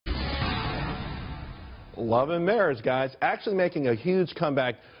love and marriage, guys, actually making a huge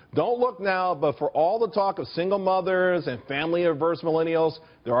comeback. Don't look now, but for all the talk of single mothers and family-averse millennials,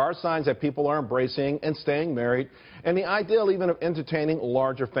 there are signs that people are embracing and staying married, and the ideal even of entertaining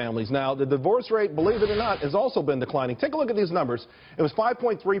larger families. Now, the divorce rate, believe it or not, has also been declining. Take a look at these numbers. It was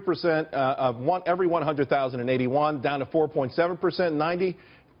 5.3% of every 100,000 in 81, down to 4.7% in 90.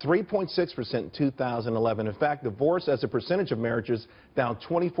 3.6% in 2011. In fact, divorce as a percentage of marriages down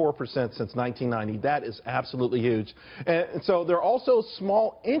 24% since 1990. That is absolutely huge. And so there are also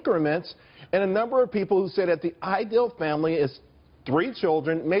small increments, and a number of people who say that the ideal family is 3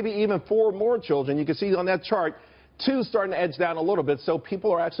 children, maybe even 4 more children. You can see on that chart, 2 starting to edge down a little bit, so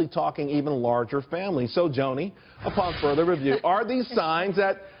people are actually talking even larger families. So, Joanie, upon further review, are these signs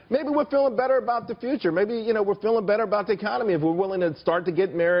that maybe we're feeling better about the future? Maybe, you know, we're feeling better about the economy if we're willing to start to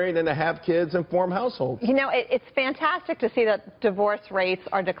get married and to have kids and form households. You know, it's fantastic to see that divorce rates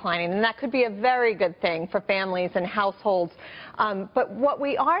are declining, and that could be a very good thing for families and households. But what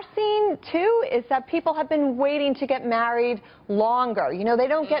we are seeing, too, is that people have been waiting to get married longer. You know, they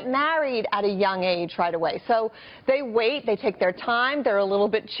don't get married at a young age right away. So they wait, they take their time, they're a little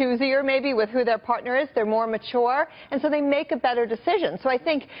bit choosier maybe with who their partner is, they're more mature, and so they make a better decision. So I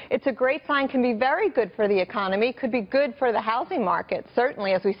think it's a great sign, can be very good for the economy, could be good for the housing market,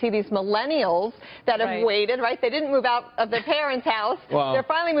 certainly, as we see these millennials that have waited, right? They didn't move out of their parents' house. Wow. They're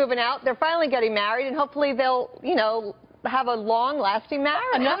finally moving out, they're finally getting married, and hopefully they'll, you know, have a long-lasting marriage.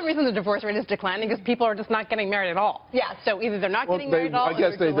 Another reason the divorce rate is declining is people are just not getting married at all. Yeah. So either they're not getting married at all,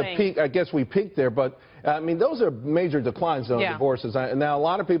 I guess we peaked there, but I mean, those are major declines on divorces. Now, a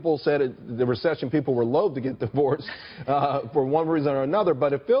lot of people said the recession, people were loath to get divorced for one reason or another,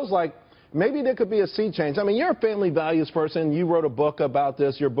 but it feels like maybe there could be a sea change. I mean, you're a family values person. You wrote a book about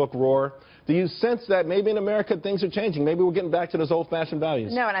this, your book, Roar. Do you sense that maybe in America things are changing? Maybe we're getting back to those old-fashioned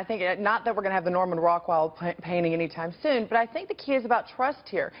values? No, and I think not that we're going to have the Norman Rockwell painting anytime soon, but I think the key is about trust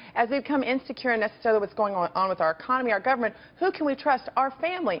here. As we become insecure in necessarily what's going on with our economy, our government, who can we trust? Our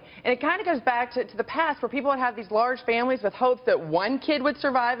family. And it kind of goes back to the past where people would have these large families with hopes that one kid would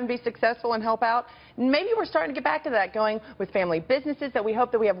survive and be successful and help out. Maybe we're starting to get back to that, going with family businesses, that we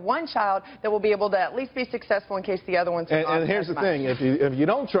hope that we have one child that will be able to at least be successful in case the other one's not. And here's the thing, if you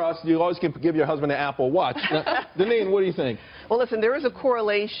don't trust, you always can give your husband an Apple Watch. Now, Deneen, what do you think? Well, listen, there is a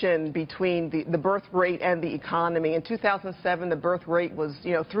correlation between the birth rate and the economy. In 2007, the birth rate was,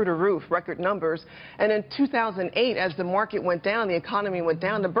 you know, through the roof, record numbers. And in 2008, as the market went down, the economy went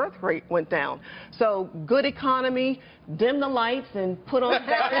down, the birth rate went down. So good economy, dim the lights, and put on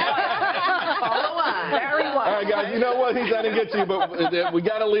follow on. Very wise. All right, guys, you know what? He's trying to get you, but we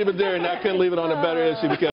got to leave it there, and I couldn't leave it on a better issue because